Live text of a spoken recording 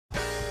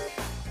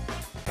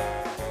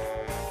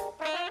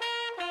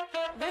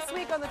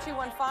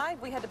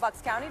215, we head to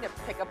Bucks County to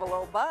pick up a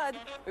little bud.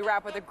 We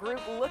wrap with a group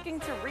looking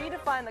to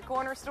redefine the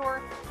corner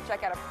store,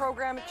 check out a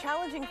program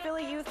challenging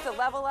Philly youth to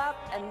level up,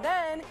 and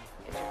then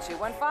it's your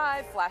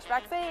 215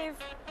 Flashback Fave.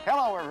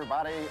 Hello,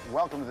 everybody.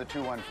 Welcome to the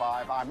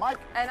 215. I'm Mike.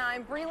 And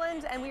I'm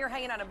Breland, and we are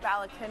hanging out in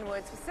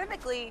Ballackinwood,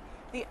 specifically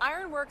the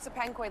Ironworks of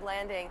Pencoed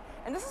Landing.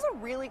 And this is a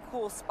really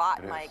cool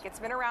spot, Mike. It's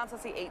been around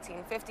since the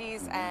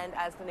 1850s, and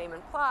as the name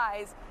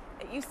implies,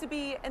 it used to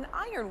be an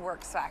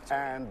ironworks factory.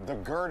 And the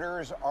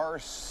girders are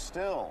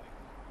still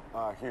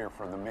here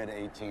from the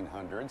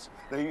mid-1800s.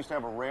 They used to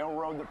have a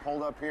railroad that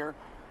pulled up here,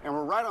 and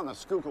we're right on the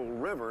Schuylkill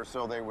River,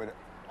 so they would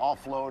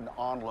offload,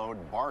 onload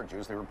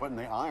barges. They were putting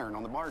the iron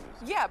on the barges.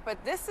 Yeah,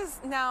 but this is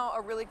now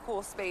a really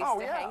cool space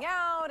to hang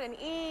out and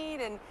eat,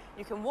 and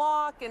you can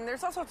walk, and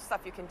there's all sorts of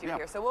stuff you can do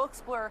here. So we'll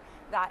explore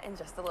that in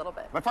just a little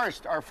bit. But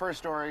first, our first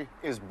story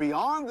is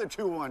beyond the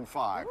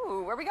 215.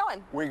 Ooh, where are we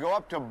going? We go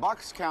up to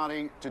Bucks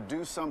County to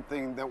do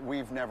something that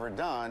we've never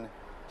done: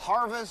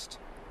 harvest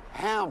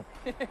hemp.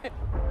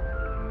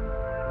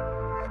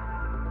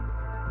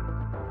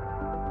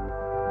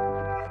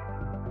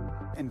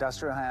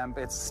 Industrial hemp,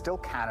 it's still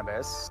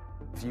cannabis.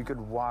 If you could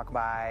walk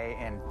by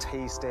and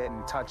taste it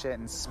and touch it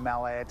and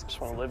smell it.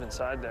 Just want to live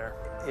inside there.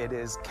 It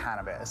is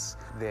cannabis.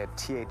 The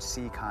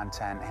THC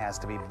content has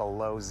to be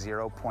below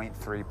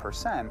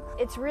 0.3%.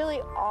 It's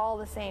really all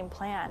the same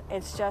plant.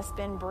 It's just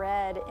been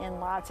bred in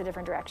lots of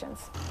different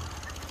directions.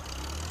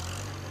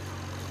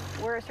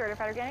 We're a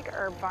certified organic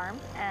herb farm,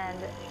 and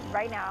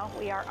right now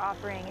we are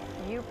offering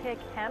You Pick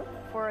Hemp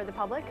for the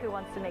public who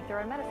wants to make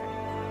their own medicine.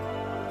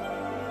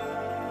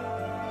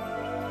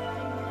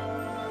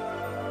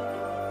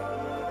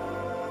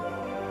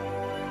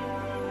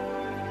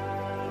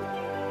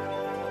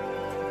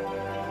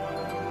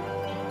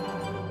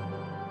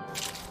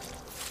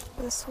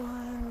 This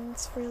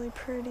one's really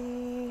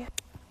pretty.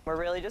 We're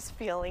really just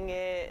feeling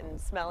it and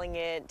smelling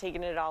it,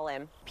 taking it all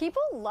in.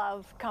 People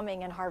love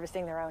coming and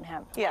harvesting their own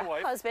hemp. Yeah,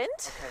 husband.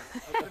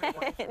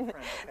 Okay.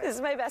 This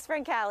is my best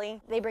friend,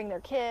 Callie. They bring their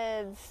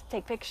kids,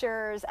 take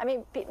pictures. I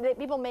mean,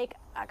 people make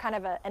kind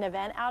of an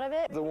event out of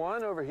it. The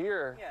one over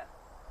here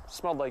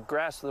smelled like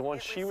grass. The one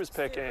she was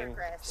picking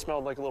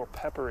smelled like a little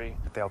peppery.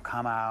 They'll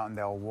come out and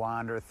they'll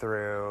wander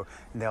through,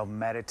 and they'll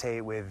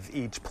meditate with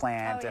each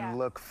plant and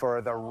look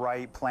for the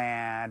right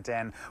plant,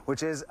 and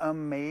which is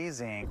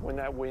amazing. When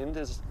that wind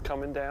is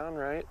coming down,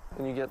 right,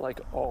 and you get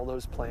like all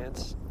those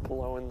plants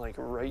blowing like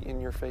right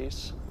in your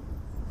face,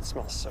 it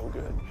smells so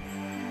good.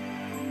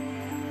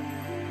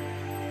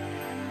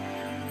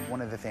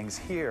 One of the things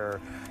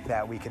here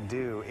that we can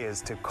do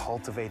is to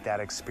cultivate that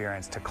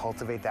experience, to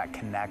cultivate that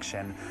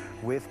connection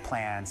with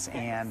plants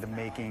and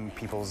making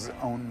people's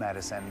own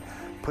medicine.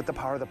 Put the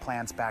power of the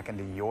plants back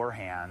into your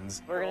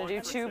hands. We're gonna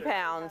do 2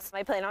 pounds.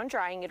 I plan on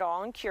drying it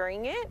all and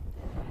curing it,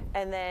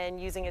 and then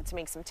using it to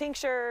make some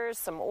tinctures,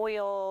 some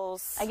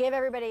oils. I gave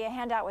everybody a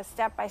handout with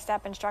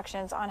step-by-step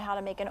instructions on how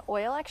to make an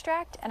oil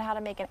extract and how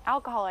to make an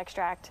alcohol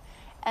extract.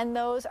 And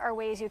those are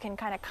ways you can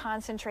kind of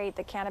concentrate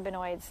the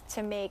cannabinoids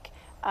to make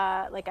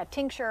like a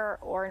tincture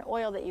or an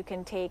oil that you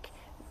can take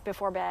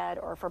before bed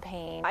or for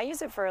pain. I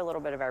use it for a little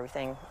bit of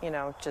everything, you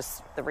know,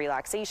 just the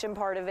relaxation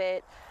part of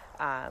it,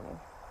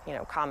 you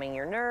know, calming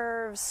your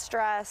nerves,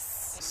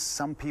 stress.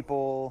 Some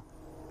people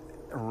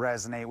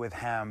resonate with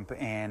hemp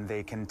and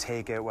they can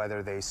take it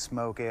whether they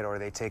smoke it or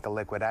they take a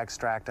liquid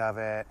extract of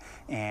it,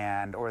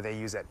 or they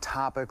use it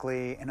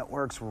topically, and it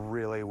works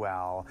really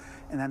well.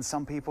 And then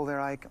some people, they're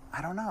like,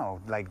 I don't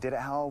know, like, did it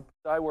help?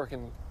 I work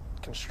in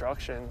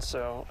construction,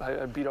 so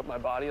I beat up my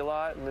body a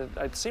lot, and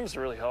it seems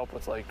to really help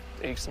with like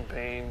aches and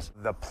pains.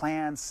 The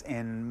plants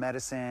in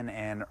medicine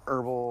and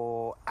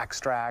herbal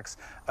extracts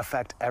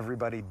affect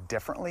everybody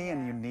differently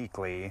and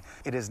uniquely.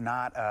 It is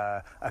not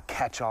a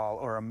catch-all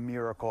or a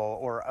miracle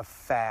or a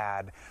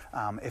fad.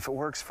 If it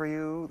works for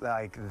you,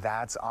 like,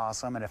 that's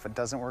awesome, and if it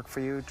doesn't work for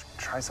you,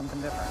 try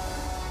something different.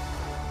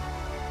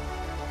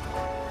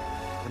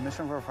 The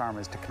mission of our farm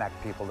is to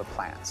connect people to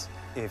plants.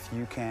 If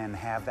you can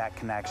have that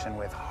connection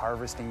with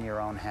harvesting your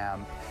own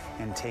hemp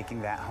and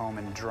taking that home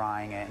and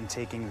drying it and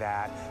taking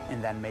that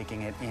and then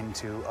making it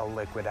into a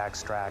liquid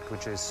extract,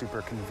 which is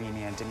super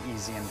convenient and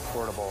easy and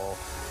portable,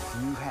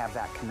 you have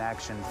that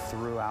connection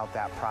throughout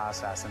that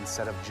process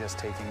instead of just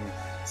taking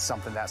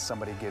something that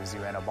somebody gives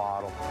you in a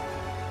bottle.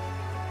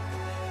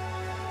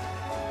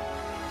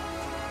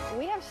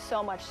 We have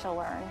so much to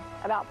learn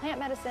about plant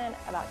medicine,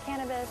 about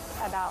cannabis,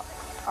 about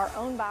our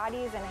own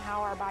bodies and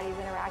how our bodies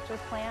interact with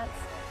plants.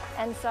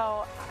 And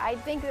so I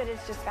think that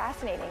it's just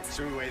fascinating.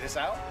 Should we weigh this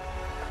out?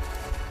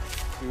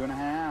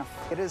 2.5.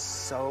 It is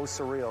so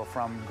surreal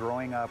from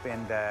growing up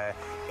in the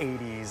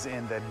 80s,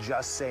 in the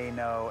just say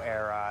no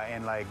era,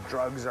 and like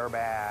drugs are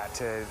bad,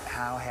 to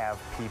now have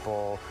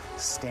people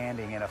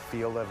standing in a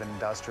field of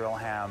industrial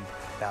hemp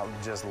that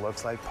just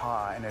looks like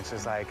pot, and it's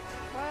just like,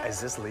 is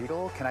this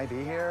legal? Can I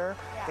be here?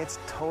 Yeah. It's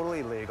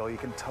totally legal. You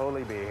can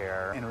totally be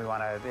here. And we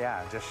want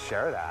to, just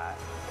share that.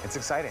 It's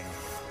exciting.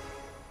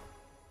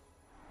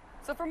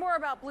 So for more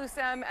about Blue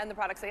Stem and the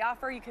products they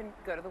offer, you can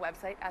go to the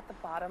website at the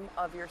bottom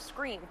of your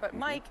screen. But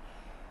Mike,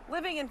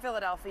 living in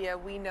Philadelphia,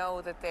 we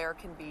know that there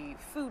can be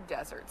food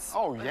deserts.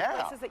 Oh,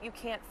 yeah. Places that you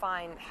can't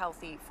find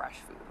healthy, fresh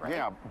food, right?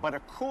 Yeah, but a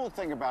cool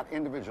thing about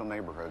individual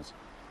neighborhoods,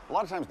 a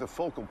lot of times the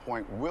focal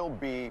point will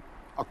be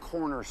a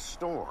corner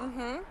store.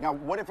 Now,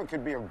 what if it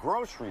could be a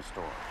grocery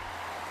store?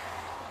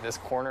 This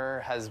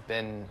corner has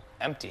been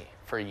empty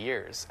for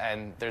years,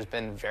 and there's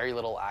been very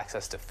little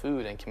access to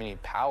food and community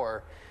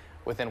power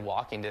within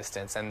walking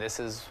distance, and this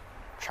is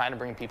trying to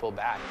bring people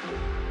back.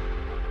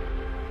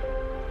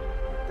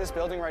 This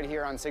building right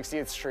here on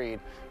 60th Street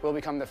will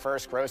become the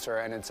first grocer,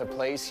 and it's a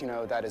place,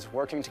 that is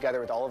working together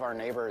with all of our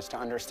neighbors to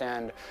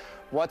understand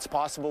what's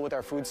possible with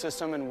our food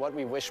system and what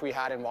we wish we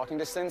had in walking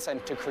distance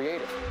and to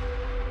create it.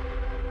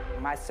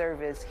 My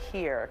service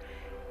here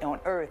on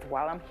earth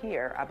while I'm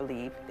here, I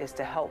believe, is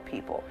to help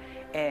people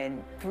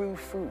and through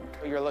food.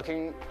 You're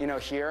looking,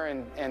 here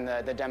in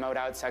the demoed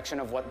out section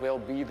of what will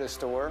be the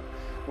store,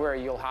 where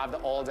you'll have the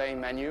all-day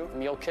menu,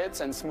 meal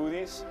kits and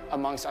smoothies,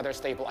 amongst other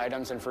staple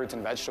items and fruits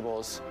and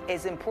vegetables.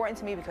 It's important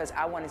to me because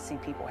I want to see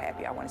people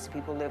happy. I want to see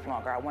people live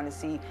longer. I want to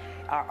see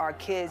our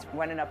kids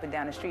running up and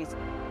down the streets.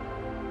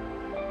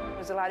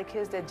 There's a lot of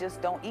kids that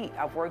just don't eat.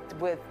 I've worked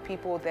with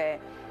people that,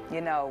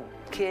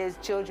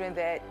 children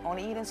that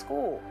only eat in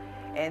school.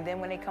 And then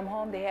when they come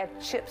home, they have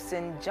chips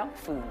and junk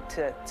food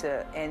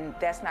and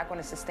that's not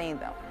going to sustain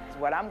them.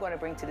 What I'm going to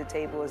bring to the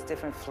table is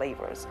different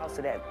flavors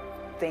so that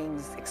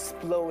things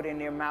explode in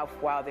their mouth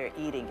while they're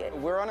eating it.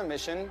 We're on a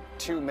mission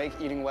to make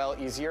eating well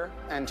easier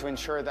and to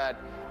ensure that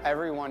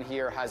everyone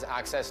here has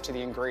access to the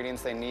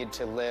ingredients they need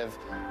to live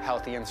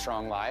healthy and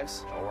strong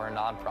lives. We're a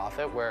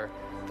nonprofit where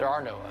there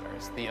are no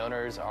owners. The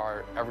owners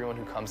are everyone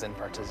who comes in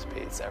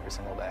participates every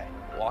single day.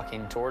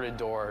 Walking door to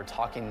door,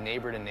 talking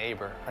neighbor to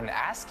neighbor, and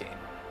asking,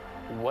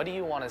 what do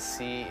you want to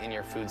see in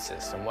your food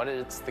system? What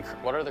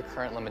are the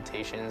current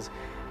limitations,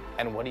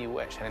 and what do you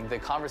wish? And the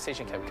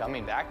conversation kept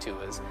coming back to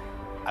is,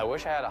 I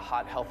wish I had a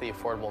hot, healthy,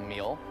 affordable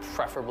meal,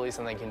 preferably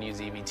something I can use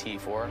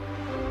EBT for.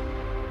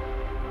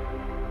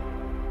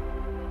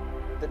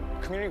 The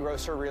community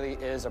grocer really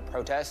is a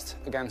protest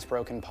against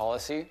broken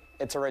policy.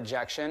 It's a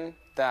rejection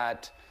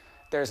that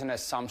there's an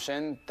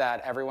assumption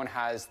that everyone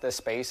has the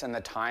space and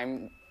the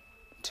time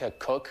to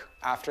cook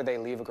after they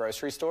leave a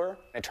grocery store.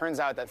 It turns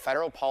out that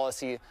federal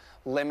policy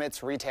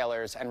limits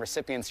retailers and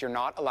recipients. You're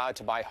not allowed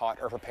to buy hot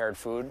or prepared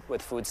food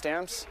with food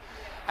stamps.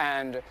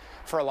 And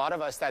for a lot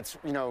of us, that's,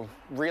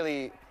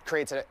 really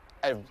creates a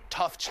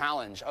tough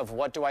challenge of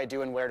what do I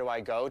do and where do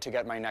I go to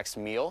get my next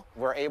meal.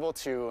 We're able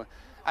to,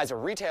 as a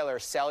retailer,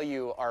 sell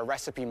you our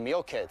recipe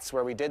meal kits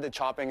where we did the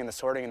chopping and the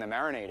sorting and the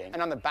marinating.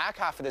 And on the back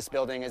half of this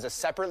building is a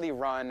separately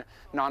run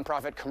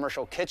nonprofit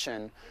commercial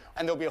kitchen.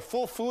 And there'll be a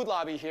full food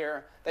lobby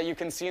here that you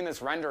can see in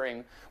this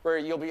rendering where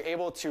you'll be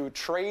able to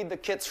trade the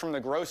kits from the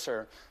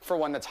grocer for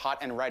one that's hot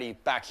and ready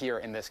back here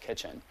in this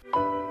kitchen.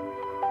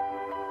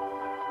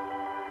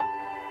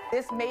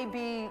 This may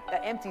be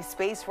an empty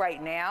space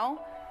right now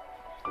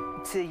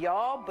to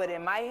y'all, but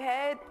in my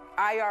head,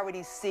 I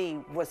already see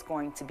what's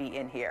going to be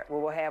in here. Where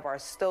we'll have our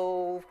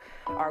stove,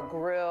 our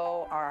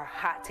grill, our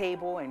hot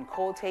table and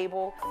cold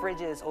table,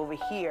 fridges over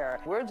here.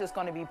 We're just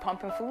going to be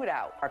pumping food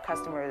out. Our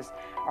customers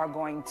are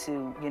going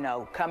to,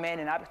 come in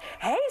and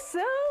hey, Sue,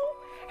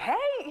 hey,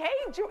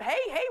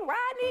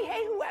 Rodney,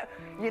 hey, whoever.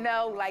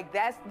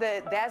 That's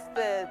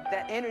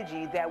the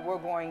energy that we're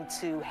going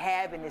to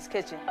have in this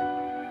kitchen.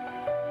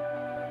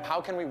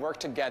 How can we work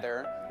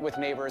together with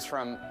neighbors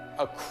from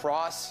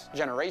across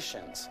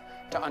generations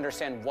to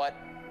understand what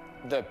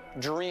the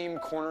dream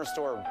corner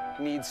store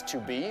needs to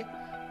be,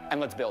 and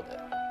let's build it.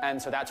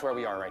 And so that's where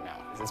we are right now.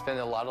 It's been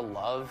a lot of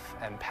love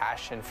and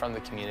passion from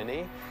the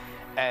community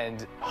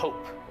and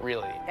hope,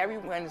 really.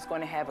 Everyone is going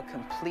to have a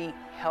complete,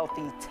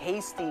 healthy,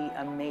 tasty,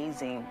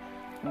 amazing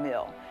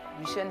meal.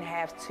 You shouldn't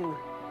have to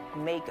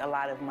make a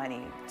lot of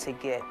money to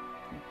get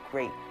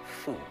great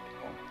food.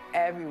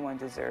 Everyone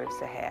deserves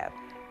to have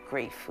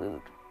great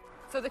food.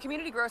 So the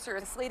community grocer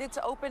is slated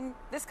to open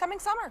this coming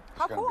summer.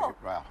 How cool.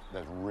 Wow,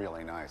 that's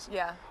really nice.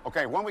 Yeah.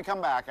 Okay, when we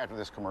come back after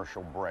this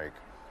commercial break,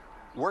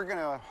 we're going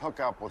to hook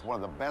up with one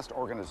of the best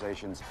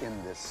organizations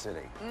in this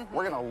city.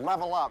 We're going to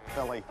level up,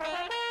 Philly. This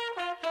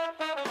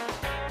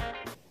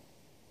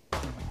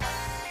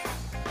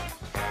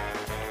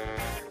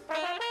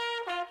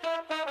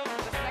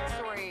next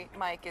story,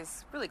 Mike,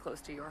 is really close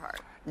to your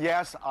heart.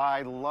 Yes,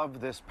 I love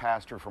this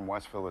pastor from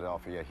West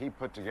Philadelphia. He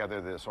put together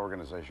this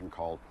organization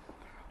called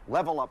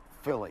Level Up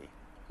Philly,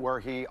 where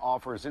he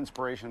offers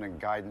inspiration and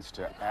guidance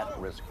to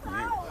at-risk youth.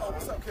 Oh,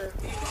 what's up, kid?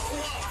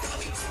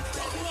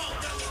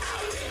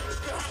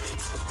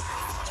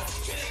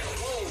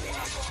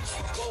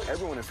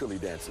 Everyone in Philly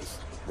dances,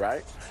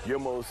 right? Your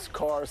most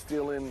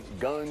car-stealing,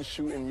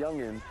 gun-shooting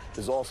youngin'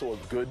 is also a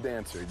good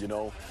dancer,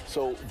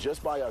 So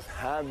just by us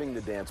having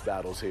the dance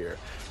battles here,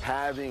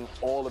 having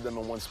all of them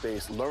in one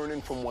space,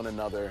 learning from one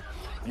another,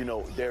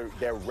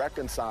 they're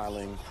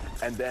reconciling,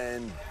 and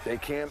then they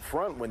can't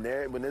front when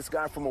this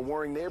guy from a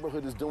warring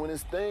neighborhood is doing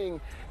his thing,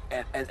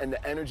 and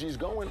the energy's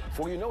going.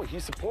 Before you know it,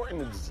 he's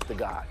supporting the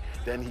guy.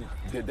 Then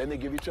they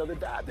give each other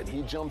that. Then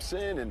he jumps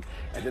in, and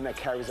then that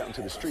carries out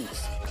into the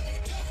streets.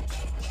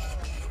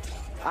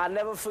 I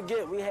never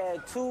forget, we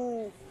had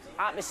 2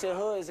 opposite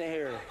hoods in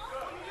here,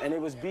 and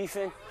it was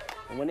beefing.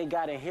 And when they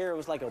got in here, it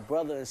was like a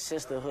brother and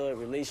sisterhood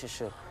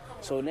relationship.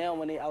 So now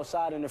when they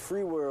outside in the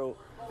free world,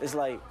 it's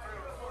like,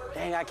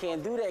 dang, I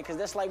can't do that because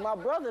that's like my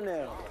brother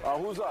now.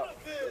 Who's up?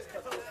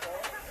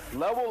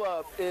 Level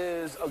Up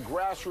is a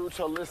grassroots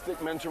holistic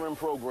mentoring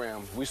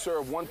program. We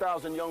serve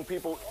 1,000 young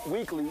people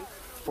weekly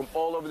from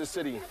all over the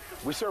city.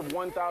 We serve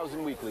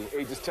 1,000 weekly,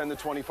 ages 10 to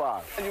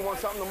 25. And you want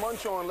something to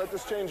munch on, let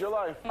this change your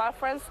life. My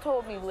friends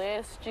told me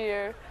last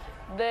year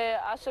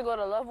that I should go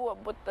to Level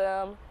Up with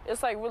them.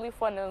 It's like really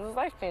fun and it's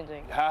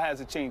life-changing. How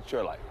has it changed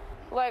your life?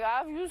 Like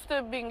I've used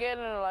to be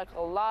getting in like a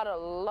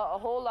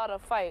whole lot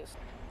of fights.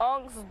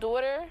 Unc's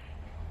daughter,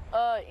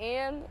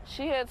 Ann,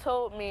 she had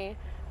told me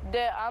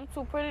that I'm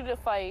too pretty to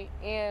fight,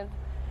 and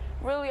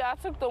really I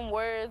took them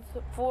words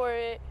for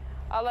it.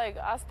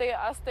 I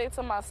stay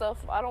to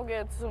myself. I don't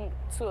get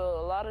to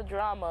a lot of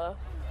drama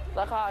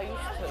like how I used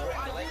to.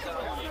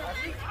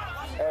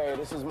 Hey,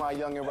 this is my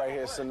youngin' right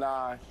here,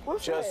 Sanai.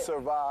 Just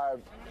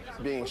survived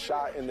being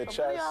shot in the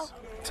chest.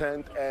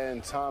 10th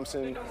and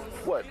Thompson,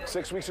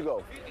 6 weeks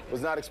ago. Was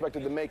not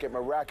expected to make it,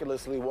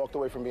 miraculously walked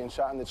away from being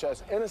shot in the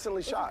chest,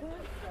 innocently shot.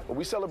 But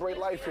we celebrate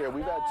life here.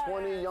 We've had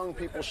 20 young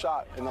people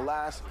shot in the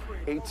last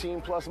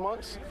 18 plus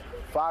months,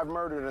 5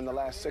 murdered in the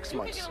last 6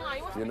 months.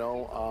 You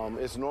know,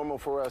 it's normal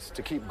for us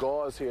to keep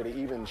gauze here to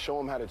even show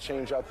them how to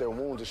change out their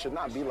wounds. It should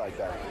not be like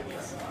that.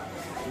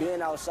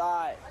 Being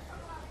outside,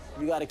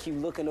 you got to keep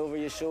looking over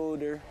your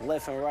shoulder,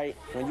 left and right.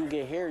 When you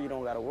get here, you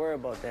don't got to worry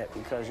about that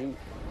because you're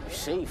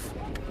safe.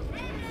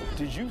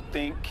 Did you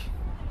think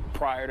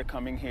prior to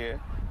coming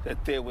here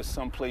that there was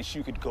some place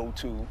you could go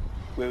to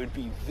where it would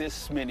be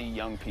this many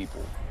young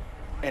people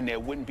and there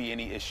wouldn't be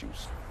any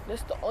issues?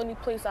 This is the only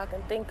place I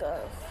can think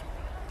of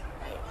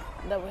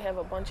that we have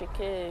a bunch of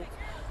kids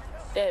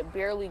that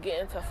barely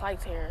get into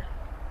fights here.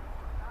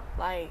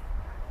 Like,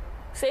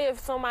 say if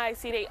somebody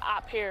see they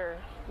op here,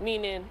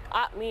 meaning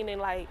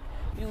like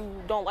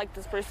you don't like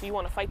this person, you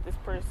want to fight this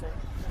person.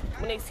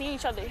 When they see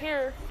each other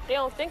here, they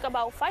don't think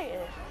about fighting.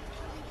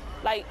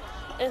 Like,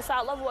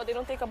 inside Level Up, they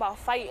don't think about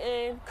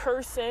fighting,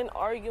 cursing,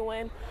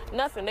 arguing,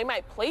 nothing. They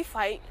might play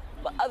fight,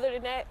 but other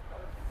than that,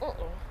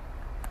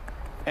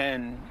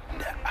 And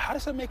how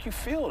does that make you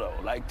feel, though?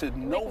 Like, to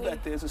know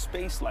that there's a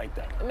space like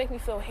that? It makes me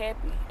feel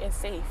happy and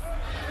safe.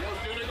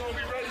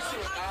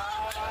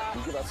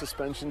 We give out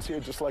suspensions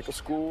here just like a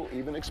school,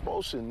 even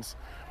expulsions.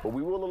 But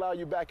we will allow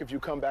you back if you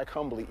come back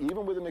humbly,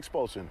 even with an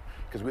expulsion,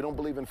 because we don't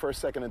believe in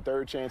first, second, and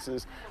third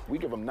chances. We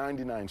give them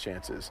 99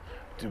 chances.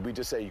 We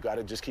just say you got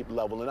to just keep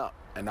leveling up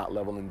and not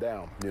leveling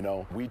down, you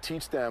know? We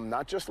teach them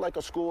not just like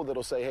a school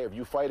that'll say, hey, if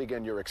you fight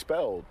again, you're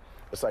expelled.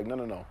 It's like,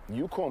 no.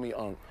 You call me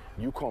Unc,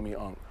 you call me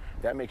Unc.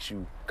 That makes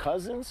you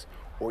cousins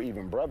or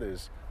even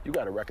brothers. You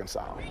got to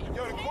reconcile.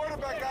 Yo, the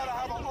quarterback got to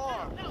have an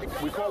arm.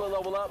 We call it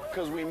Level Up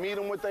because we meet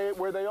them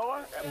where they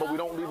are, but we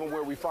don't leave them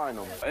where we find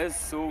them. There's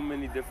so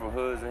many different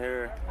hoods in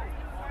here.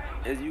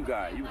 You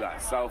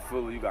got South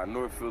Philly, you got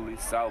North Philly,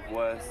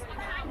 Southwest,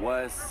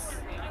 West,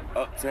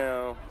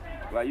 Uptown.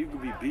 Like, you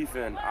could be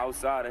beefing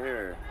outside of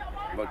here,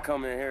 but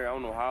come in here, I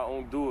don't know how I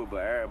don't do it,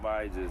 but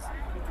everybody just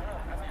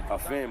a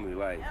family.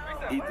 Like,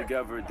 eat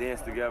together,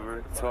 dance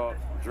together, talk,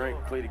 drink,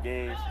 play the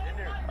games.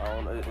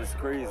 It's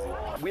crazy.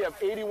 We have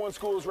 81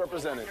 schools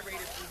represented.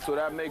 So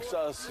that makes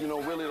us,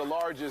 really the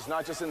largest,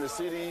 not just in the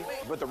city,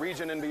 but the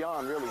region and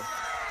beyond, really.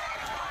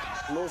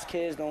 Most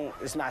kids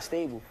it's not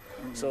stable.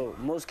 So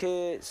most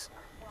kids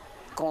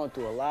going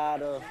through a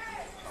lot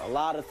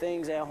of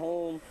things at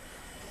home,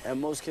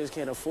 and most kids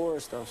can't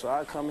afford stuff. So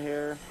I come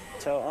here,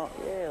 tell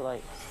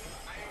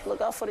look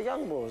out for the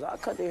young boys. I'll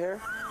cut their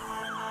hair.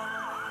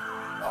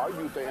 Our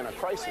youth are in a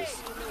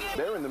crisis.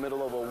 They're in the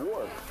middle of a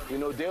war.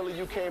 Daily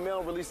UK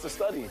Mail released a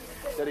study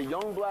that a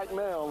young black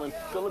male in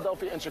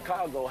Philadelphia and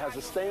Chicago has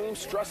the same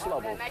stress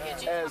level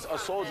as a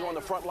soldier on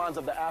the front lines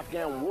of the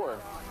Afghan war.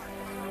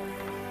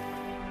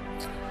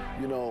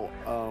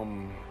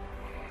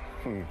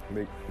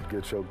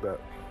 Get choked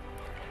up.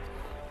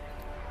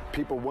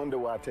 People wonder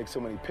why I take so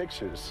many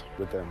pictures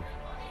with them,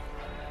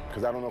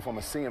 because I don't know if I'm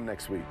gonna see them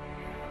next week.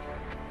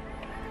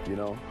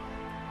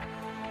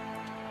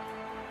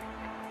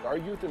 Our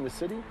youth in the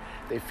city,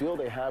 they feel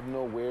they have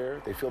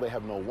nowhere, they feel they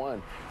have no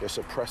one. They're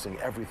suppressing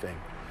everything.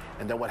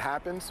 And then what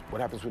happens? What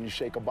happens when you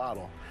shake a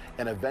bottle?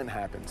 An event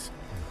happens.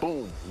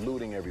 Boom,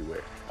 looting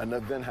everywhere. An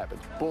event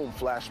happens. Boom,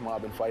 flash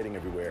mob and fighting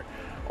everywhere.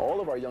 All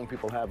of our young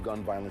people have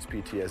gun violence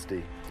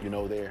PTSD.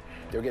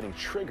 They're getting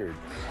triggered.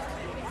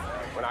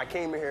 When I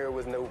came in here, it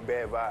was no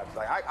bad vibes.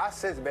 Like, I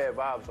sense bad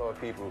vibes on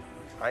people.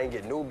 I ain't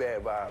get no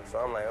bad vibes. So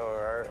I'm like, all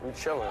right, I'm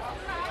chilling.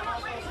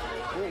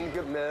 Eating a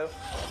good meal.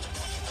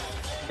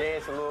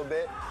 Dance a little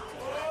bit.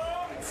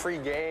 Free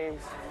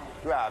games.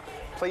 You got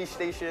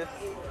PlayStation,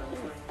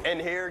 in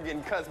here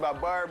getting cussed by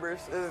barbers.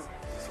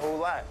 It's a whole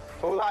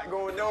lot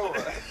going on.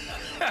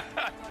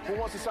 Who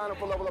wants to sign up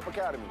for Level Up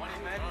Academy?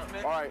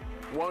 All right,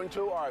 1,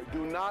 2, all right.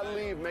 Do not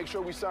leave. Make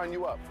sure we sign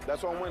you up.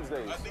 That's on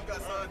Wednesdays. I think I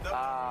signed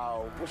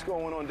up. What's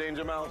going on,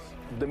 Danger Mouse?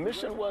 The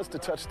mission was to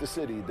touch the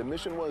city. The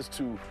mission was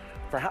to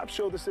perhaps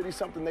show the city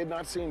something they'd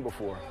not seen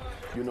before.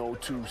 You know,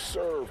 to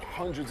serve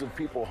hundreds of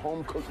people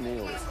home-cooked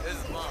meals.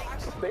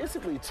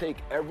 Basically take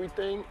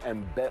everything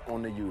and bet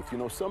on the youth. You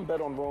know, some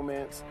bet on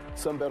romance,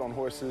 some bet on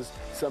horses,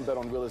 some bet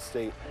on real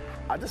estate.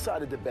 I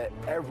decided to bet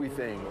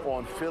everything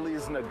on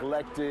Philly's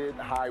neglected,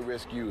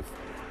 high-risk youth.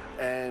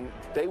 And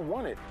they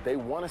want it. They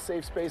want a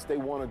safe space. They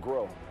want to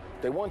grow.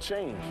 They want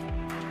change.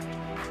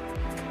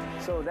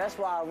 So that's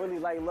why I really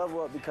like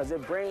Level Up, because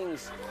it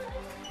brings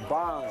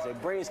bonds,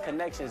 it brings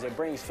connections, it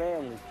brings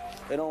family.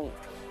 It don't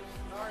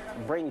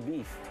bring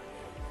beef.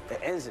 It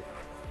ends it.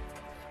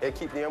 It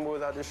keep the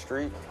animals out the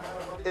street.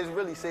 It's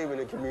really saving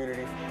the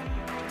community.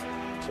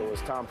 So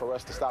it's time for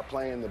us to stop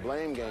playing the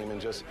blame game and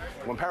just,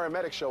 when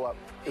paramedics show up,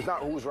 it's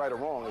not who's right or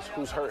wrong, it's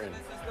who's hurting.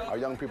 Our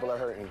young people are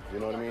hurting, you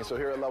know what I mean? So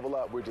here at Level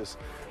Up, we're just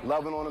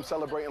loving on them,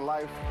 celebrating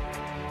life.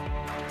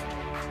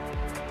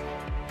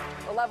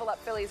 The Level Up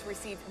Phillies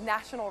received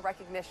national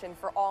recognition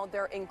for all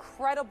their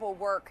incredible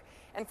work.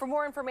 And for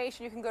more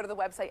information, you can go to the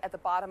website at the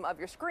bottom of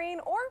your screen,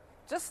 or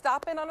just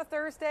stop in on a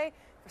Thursday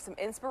for some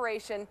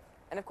inspiration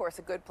and, of course,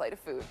 a good plate of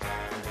food.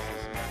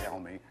 Tell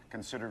me,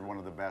 considered one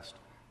of the best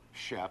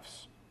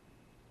chefs.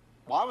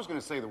 Well, I was going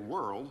to say the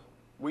world.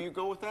 Will you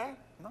go with that?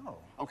 No.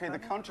 Okay, the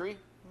country.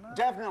 No.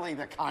 Definitely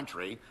the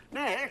country.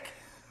 Nick,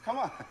 come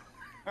on.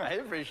 I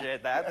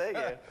appreciate that. Thank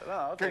you.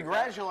 No,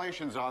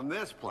 congratulations on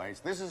this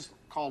place. This is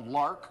called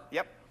Lark.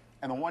 Yep.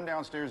 And the one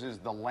downstairs is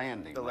the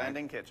Landing. The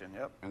Landing Kitchen,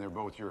 yep. And they're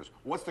both yours.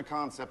 What's the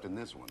concept in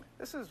this one?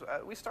 This is,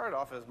 we started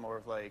off as more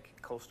of like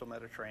coastal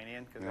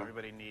Mediterranean, because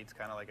everybody needs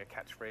kind of like a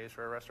catchphrase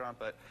for a restaurant,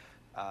 but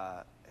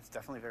it's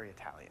definitely very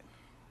Italian.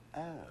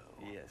 Oh.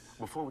 Yes.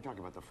 Before we talk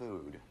about the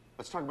food,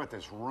 let's talk about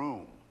this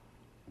room.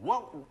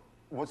 What,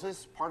 was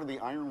this part of the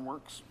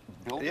Ironworks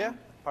building? Yeah,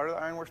 part of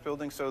the Ironworks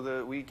building.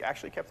 So we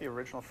actually kept the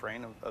original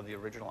frame of the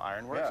original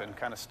Ironworks and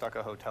kind of stuck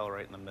a hotel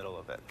right in the middle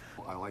of it.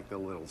 I like the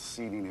little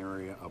seating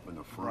area up in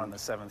the front. We're on the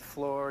 7th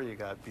floor. You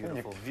got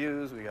beautiful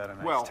views. We got a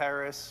nice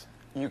terrace.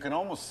 You can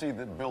almost see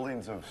the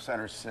buildings of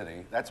Center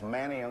City. That's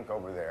Manayunk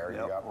over there.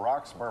 You got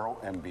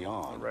Roxborough and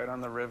beyond. Right on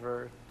the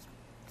river.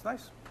 It's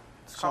nice.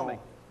 It's calming.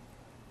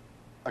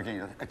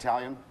 Again,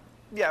 Italian?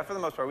 Yeah, for the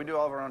most part. We do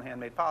all of our own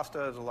handmade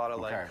pastas, a lot of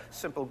like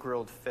simple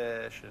grilled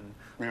fish,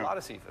 and a lot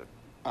of seafood.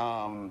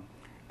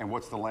 And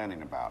what's the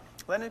Landing about?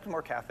 Landing's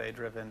more cafe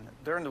driven.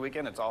 During the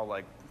weekend, it's all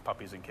like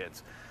puppies and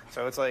kids.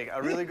 So it's like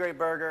a really great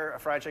burger, a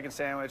fried chicken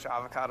sandwich,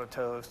 avocado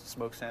toast,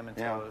 smoked salmon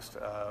toast.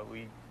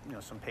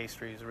 Some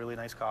pastries, a really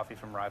nice coffee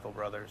from Rival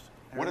Brothers.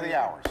 What are the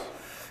hours?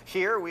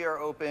 Here we are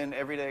open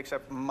every day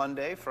except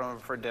Monday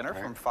for dinner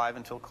from 5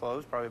 until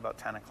close, probably about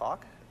 10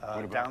 o'clock.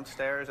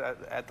 Downstairs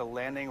at the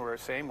Landing, we're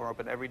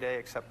open every day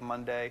except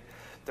Monday.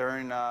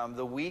 During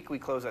the week, we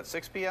close at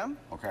 6 p.m.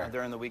 Okay. And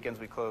during the weekends,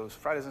 we close.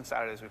 Fridays and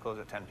Saturdays, we close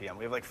at 10 p.m.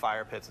 We have like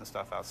fire pits and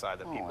stuff outside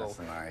that people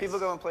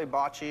go and play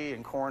bocce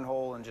and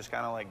cornhole and just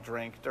kind of like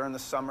drink. During the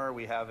summer,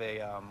 we have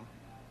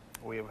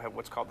we have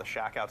what's called the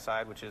Shack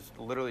outside, which is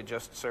literally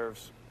just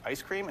serves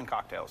ice cream and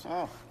cocktails.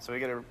 Oh. So we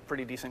get a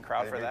pretty decent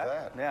crowd for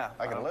that. Yeah.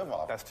 I can live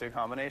off. That's 2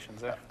 combinations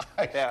there.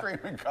 Ice cream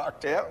and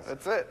cocktails. Yep,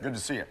 that's it. Good to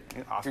see you.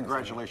 Awesome.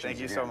 Congratulations. Thank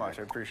you so much.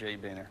 I appreciate you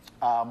being here.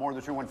 More of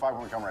the 215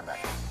 when we come right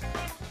back.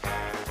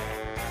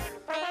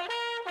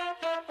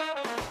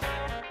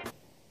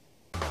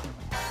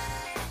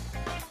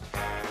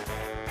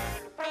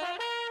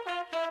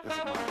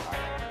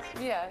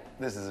 Yeah.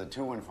 This is a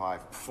 215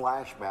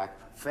 flashback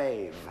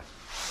fave.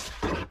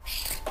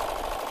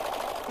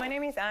 My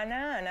name is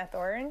Anna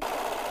Thorne.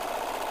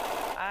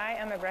 I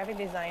am a graphic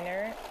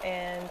designer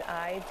and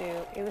I do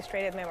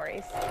illustrated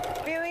memories.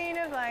 Feeling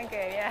a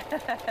blanket, yeah.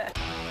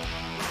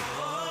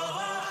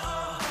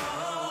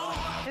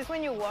 Just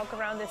when you walk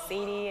around the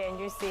city and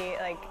you see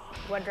like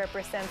what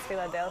represents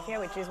Philadelphia,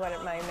 which is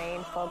what my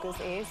main focus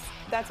is,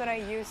 that's what I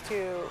use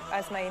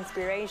as my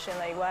inspiration,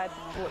 like what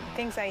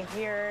things I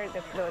hear,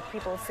 what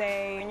people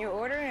say. When you're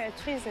ordering a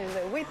cheese, it's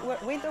like,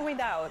 with or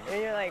without?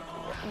 And you're like,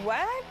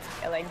 what?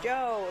 And like,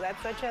 yo,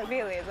 that's such a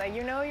Philly. It's like,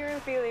 you're in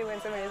Philly when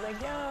somebody's like,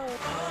 yo.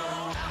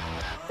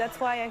 That's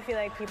why I feel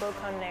like people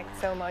connect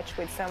so much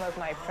with some of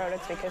my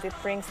products, because it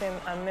brings them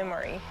a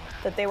memory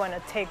that they want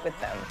to take with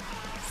them.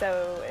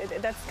 So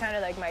that's kind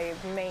of like my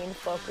main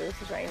focus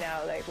right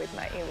now, like with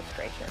my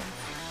illustrations.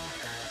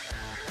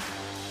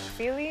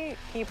 Philly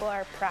people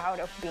are proud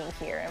of being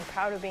here and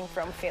proud of being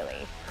from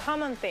Philly.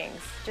 Common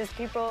things, just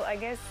people, I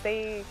guess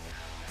they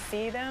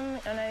see them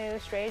on an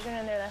illustration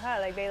and they're like,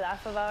 like they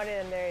laugh about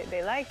it and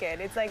they like it.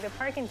 It's like the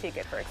parking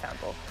ticket, for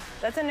example.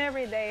 That's an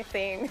everyday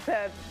thing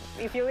that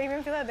if you live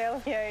in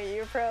Philadelphia,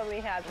 you probably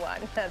had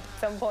one at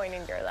some point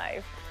in your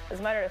life. As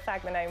a matter of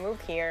fact, when I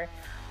moved here,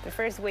 the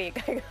first week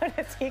I got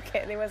a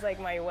ticket. It was like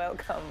my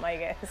welcome, I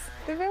guess.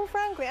 To be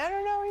frankly, I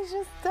don't know, it's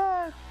just,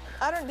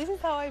 This is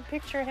how I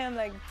picture him,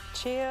 like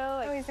chill.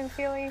 Like, he's in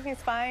Philly, he's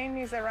fine.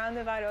 He's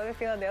surrounded by other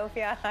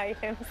Philadelphia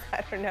items.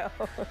 I don't know.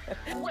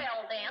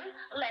 Well then,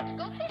 let's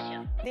go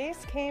fishing.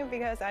 This came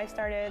because I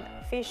started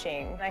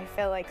fishing. I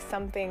felt like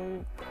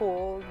something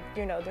cool,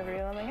 you know, the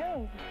reel. I'm like,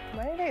 oh,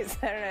 what it is?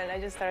 I don't know. And I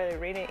just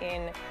started reading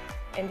in,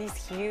 and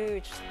this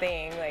huge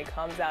thing like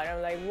comes out.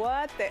 I'm like,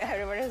 what?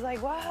 Everybody's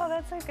like, wow,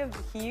 that's like a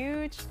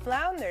huge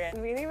flounder. And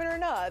believe it or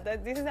not,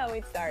 this is how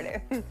it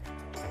started.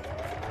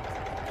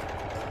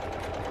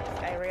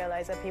 I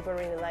realized that people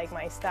really like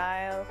my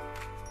style,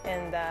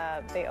 and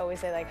they always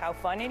say like how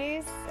fun it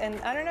is. And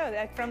I don't know,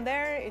 like from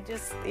there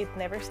it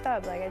never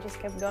stopped. Like I just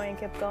kept going,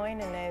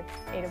 and it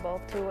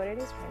evolved to what it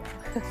is right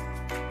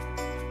now.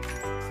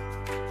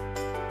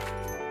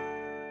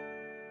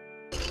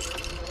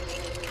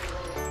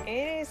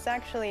 It is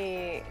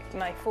actually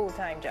my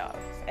full-time job,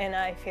 and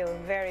I feel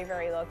very,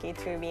 very lucky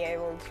to be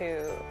able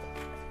to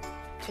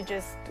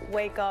just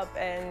wake up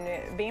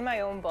and be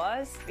my own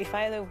boss. If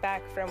I look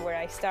back from where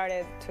I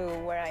started to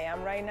where I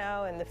am right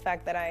now, and the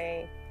fact that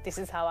this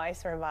is how I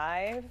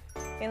survive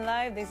in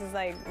life, this is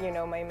like, you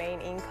know, my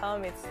main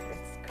income, it's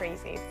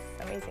crazy,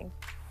 it's amazing.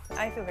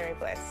 I feel very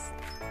blessed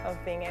of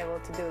being able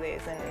to do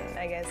this, and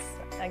I guess,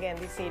 again,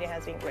 this city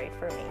has been great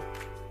for me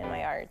and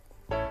my art.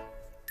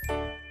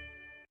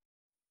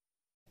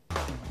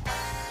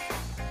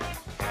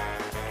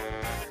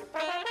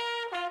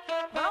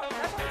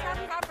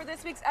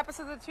 This week's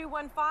episode of the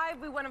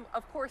 215. We want to,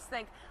 of course,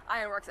 thank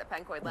Ironworks at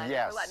Pencoid Landing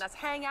for letting us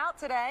hang out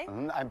today.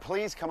 And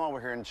please come over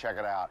here and check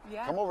it out.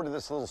 Yeah. Come over to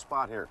this little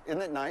spot here.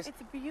 Isn't it nice?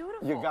 It's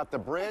beautiful. You got the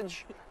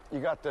bridge. You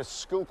got the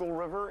Schuylkill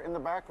River in the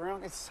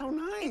background. It's so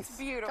nice. It's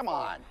beautiful. Come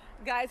on.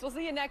 Guys, we'll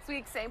see you next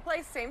week. Same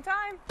place, same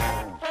time.